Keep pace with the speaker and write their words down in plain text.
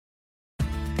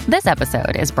This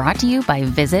episode is brought to you by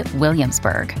Visit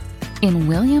Williamsburg. In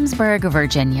Williamsburg,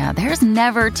 Virginia, there's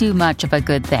never too much of a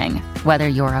good thing. Whether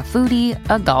you're a foodie,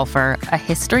 a golfer, a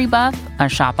history buff, a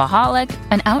shopaholic,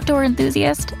 an outdoor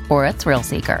enthusiast, or a thrill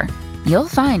seeker, you'll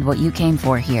find what you came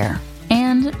for here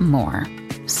and more.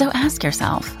 So ask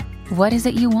yourself, what is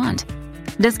it you want?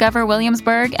 Discover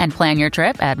Williamsburg and plan your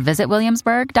trip at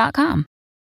visitwilliamsburg.com.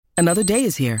 Another day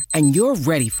is here, and you're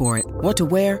ready for it. What to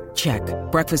wear? Check.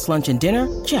 Breakfast, lunch, and dinner?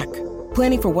 Check.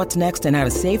 Planning for what's next and how to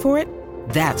save for it?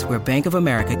 That's where Bank of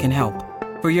America can help.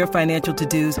 For your financial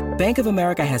to-dos, Bank of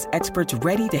America has experts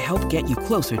ready to help get you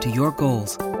closer to your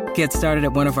goals. Get started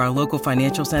at one of our local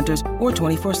financial centers or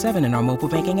 24/7 in our mobile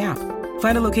banking app.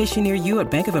 Find a location near you at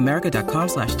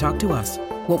bankofamerica.com/talktous.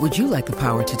 What would you like the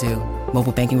power to do?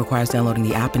 Mobile banking requires downloading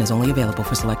the app and is only available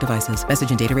for select devices. Message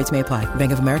and data rates may apply.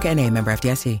 Bank of America N.A., member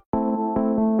FDIC.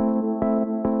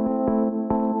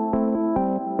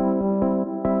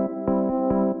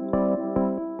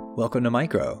 Welcome to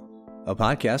Micro, a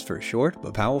podcast for short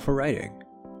but powerful writing.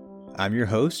 I'm your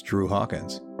host, Drew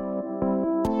Hawkins.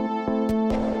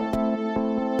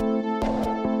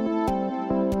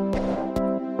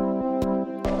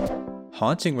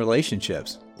 Haunting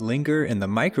relationships linger in the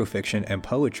microfiction and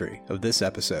poetry of this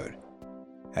episode,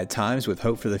 at times with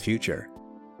hope for the future,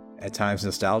 at times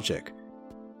nostalgic,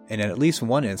 and in at least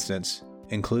one instance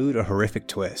include a horrific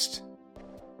twist.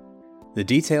 The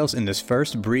details in this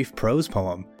first brief prose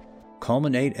poem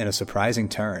culminate in a surprising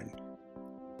turn,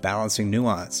 balancing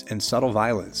nuance and subtle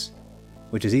violence,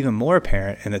 which is even more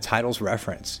apparent in the title's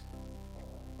reference.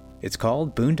 It's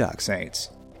called Boondock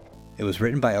Saints. It was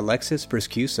written by Alexis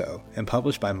Briscuso and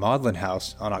published by Maudlin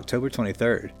House on October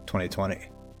 23, 2020.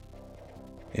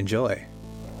 Enjoy.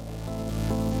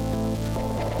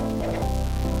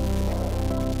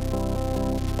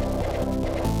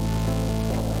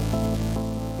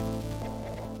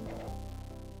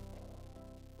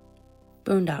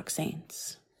 Boondock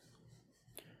Saints.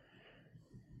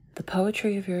 The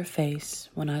poetry of your face,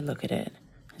 when I look at it,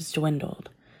 has dwindled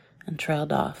and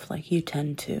trailed off like you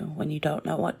tend to when you don't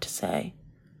know what to say.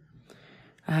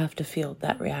 I have to feel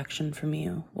that reaction from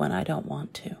you when I don't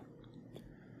want to.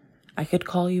 I could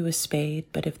call you a spade,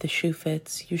 but if the shoe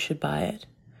fits, you should buy it.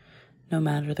 No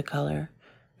matter the color,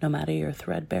 no matter your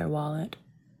threadbare wallet.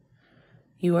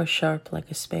 You are sharp like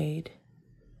a spade.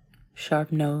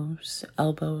 Sharp nose,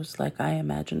 elbows like I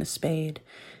imagine a spade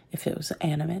if it was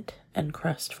animate and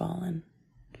crestfallen.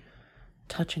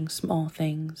 Touching small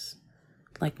things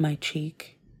like my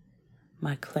cheek,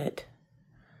 my clit,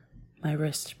 my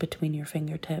wrist between your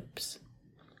fingertips.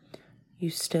 You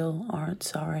still aren't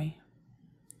sorry.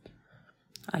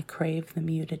 I crave the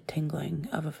muted tingling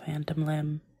of a phantom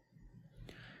limb.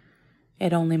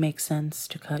 It only makes sense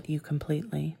to cut you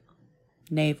completely,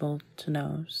 navel to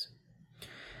nose.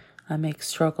 I make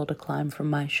struggle to climb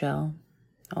from my shell,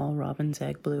 all robin's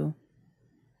egg blue.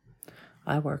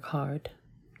 I work hard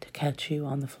to catch you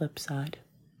on the flip side.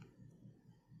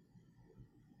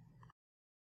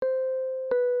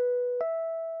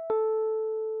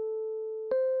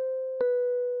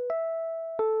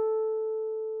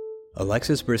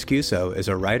 Alexis Briscuso is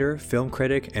a writer, film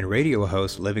critic, and radio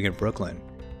host living in Brooklyn.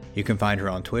 You can find her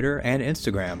on Twitter and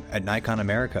Instagram at Nikon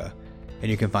America,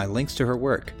 and you can find links to her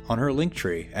work on her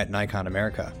Linktree at Nikon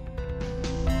America.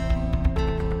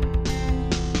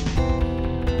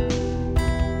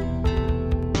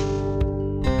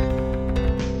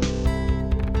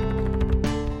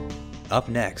 Up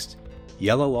next,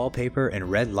 yellow wallpaper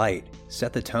and red light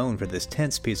set the tone for this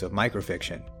tense piece of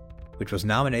microfiction, which was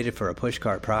nominated for a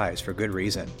Pushcart Prize for good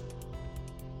reason.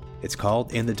 It's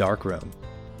called In the Dark Room.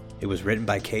 It was written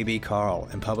by K.B. Carle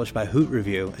and published by Hoot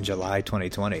Review in July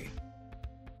 2020.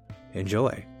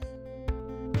 Enjoy.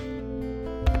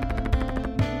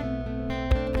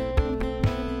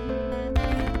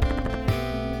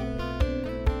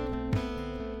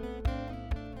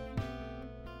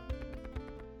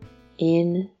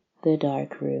 In the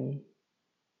dark room.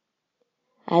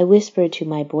 I whispered to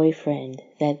my boyfriend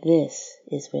that this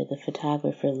is where the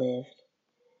photographer lived,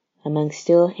 among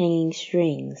still hanging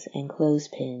strings and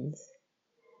clothespins.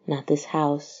 Not this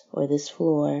house or this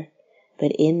floor,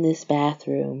 but in this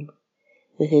bathroom,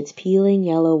 with its peeling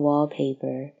yellow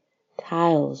wallpaper,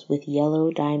 tiles with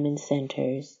yellow diamond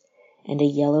centers, and a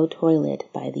yellow toilet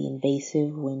by the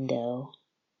invasive window.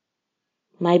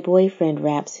 My boyfriend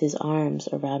wraps his arms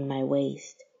around my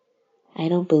waist. I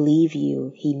don't believe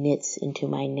you, he knits into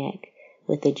my neck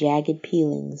with the jagged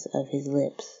peelings of his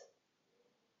lips.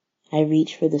 I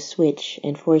reach for the switch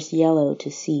and force yellow to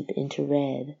seep into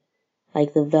red,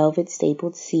 like the velvet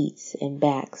stapled seats and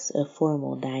backs of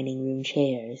formal dining room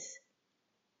chairs.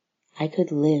 I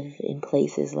could live in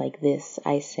places like this,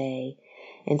 I say,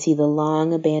 and see the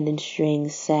long abandoned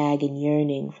strings sag in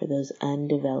yearning for those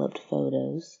undeveloped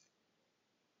photos.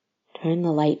 Turn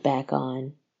the light back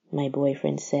on, my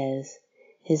boyfriend says,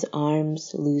 his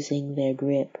arms losing their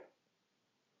grip.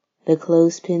 The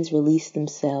clothespins release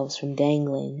themselves from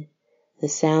dangling, the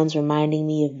sounds reminding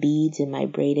me of beads in my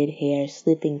braided hair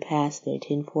slipping past their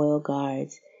tinfoil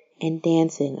guards and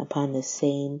dancing upon the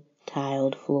same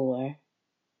tiled floor.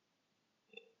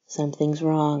 Something's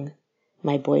wrong,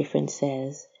 my boyfriend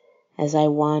says, as I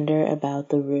wander about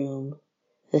the room,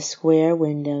 the square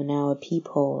window now a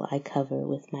peephole I cover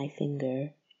with my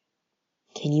finger.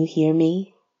 Can you hear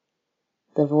me?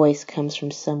 The voice comes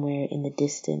from somewhere in the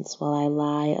distance while I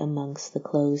lie amongst the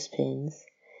clothespins,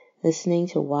 listening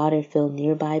to water fill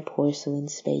nearby porcelain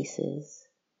spaces.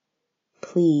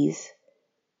 Please,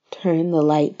 turn the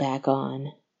light back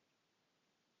on.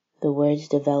 The words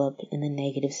develop in the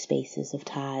negative spaces of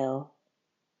tile.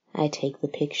 I take the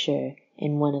picture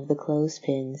in one of the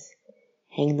clothespins,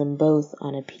 hang them both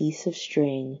on a piece of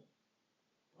string.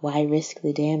 Why risk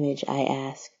the damage, I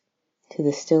ask, to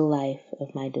the still life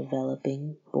of my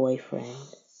developing boyfriend?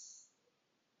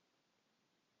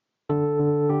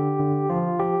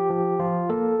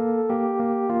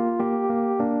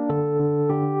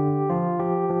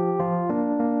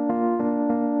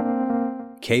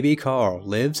 KB Carle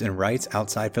lives and writes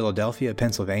outside Philadelphia,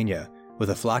 Pennsylvania,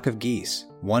 with a flock of geese,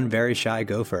 one very shy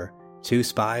gopher, two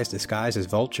spies disguised as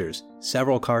vultures,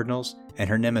 several cardinals, and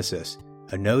her nemesis,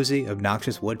 a nosy,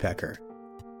 obnoxious woodpecker.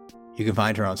 You can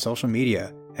find her on social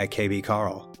media at KB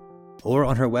Carle, or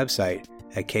on her website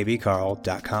at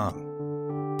kbcarle.com.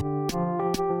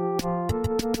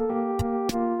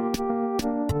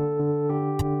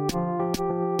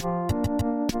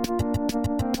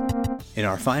 In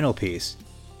our final piece,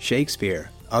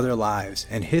 Shakespeare, Other Lives,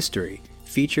 and History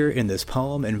feature in this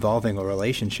poem involving a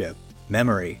relationship,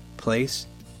 memory, place,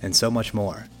 and so much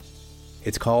more.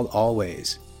 It's called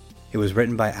Always. It was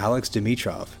written by Alex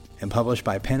Dimitrov and published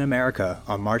by PEN America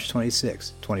on March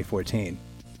 26, 2014.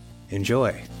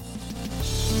 Enjoy!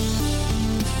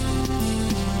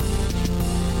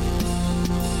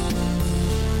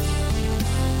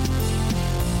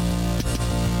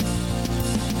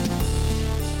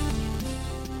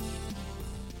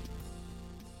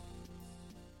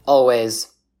 Always.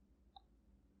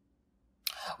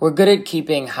 We're good at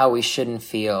keeping how we shouldn't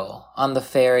feel. On the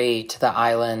ferry to the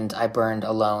island, I burned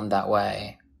alone that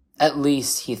way. At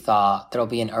least, he thought, there'll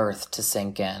be an earth to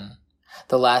sink in.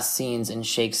 The last scenes in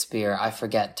Shakespeare, I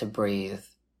forget to breathe.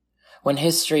 When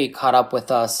history caught up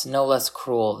with us, no less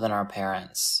cruel than our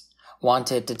parents.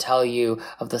 Wanted to tell you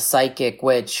of the psychic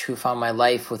witch who found my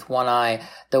life with one eye,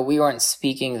 though we weren't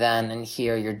speaking then, and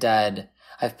here you're dead.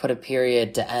 I've put a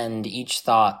period to end each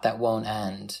thought that won't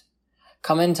end.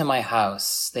 Come into my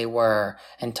house, they were,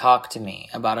 and talk to me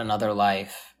about another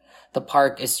life. The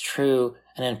park is true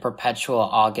and in perpetual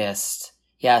August.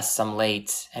 Yes, I'm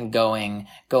late and going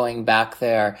back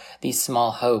there. These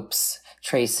small hopes,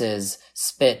 traces,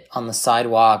 spit on the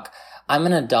sidewalk. I'm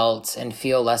an adult and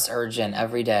feel less urgent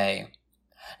every day.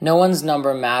 No one's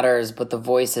number matters but the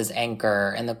voice's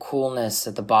anchor and the coolness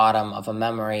at the bottom of a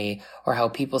memory, or how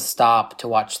people stop to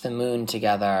watch the moon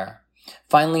together.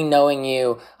 Finally knowing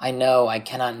you, I know I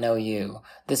cannot know you.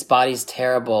 This body's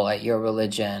terrible at your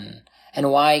religion.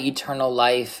 And why eternal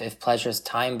life if pleasure's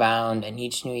time-bound and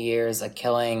each new year's a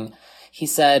killing? He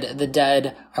said, the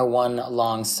dead are one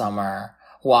long summer.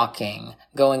 Walking,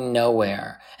 going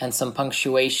nowhere, and some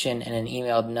punctuation in an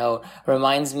emailed note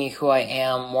reminds me who I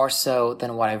am more so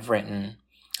than what I've written.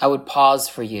 I would pause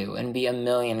for you and be a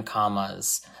million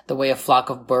commas, the way a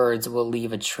flock of birds will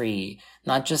leave a tree,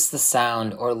 not just the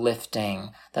sound or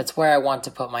lifting. That's where I want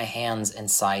to put my hands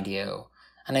inside you.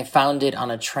 And I found it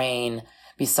on a train,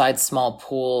 beside small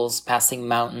pools, passing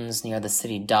mountains near the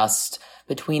city dust,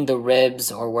 between the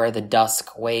ribs or where the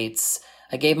dusk waits.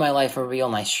 I gave my life a real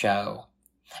nice show.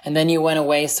 And then you went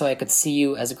away so I could see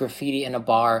you as a graffiti in a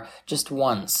bar just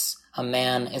once. A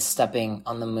man is stepping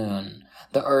on the moon.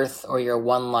 The earth or your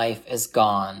one life is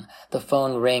gone. The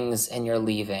phone rings and you're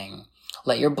leaving.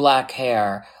 Let your black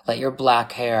hair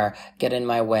get in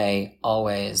my way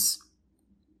always.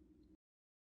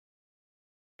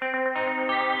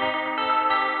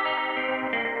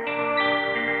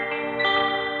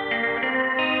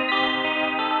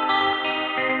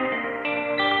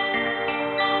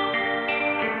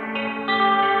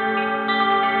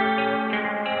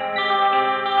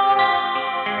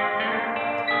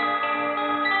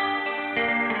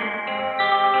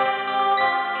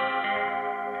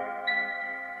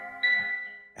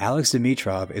 Alex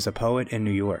Dimitrov is a poet in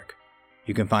New York.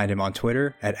 You can find him on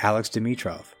Twitter at Alex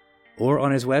Dimitrov, or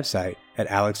on his website at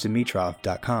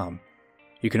alexdimitrov.com.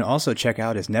 You can also check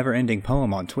out his never-ending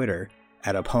poem on Twitter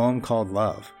at A Poem Called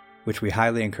Love, which we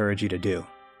highly encourage you to do.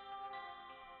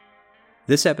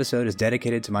 This episode is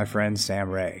dedicated to my friend Sam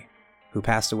Ray, who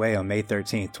passed away on May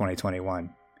 13th,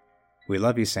 2021. We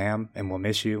love you, Sam, and we'll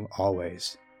miss you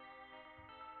always.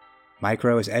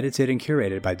 Micro is edited and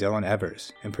curated by Dylan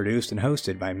Evers and produced and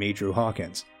hosted by me, Drew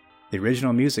Hawkins. The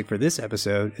original music for this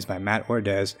episode is by Matt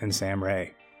Ordez and Sam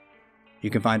Ray. You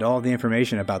can find all the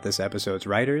information about this episode's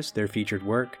writers, their featured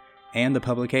work, and the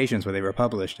publications where they were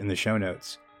published in the show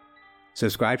notes.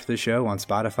 Subscribe to the show on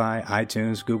Spotify,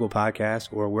 iTunes, Google Podcasts,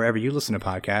 or wherever you listen to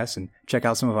podcasts, and check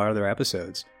out some of our other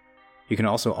episodes. You can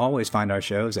also always find our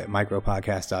shows at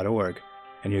micropodcast.org,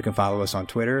 and you can follow us on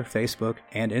Twitter, Facebook,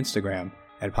 and Instagram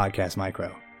at Podcast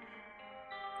Micro.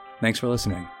 Thanks for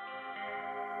listening.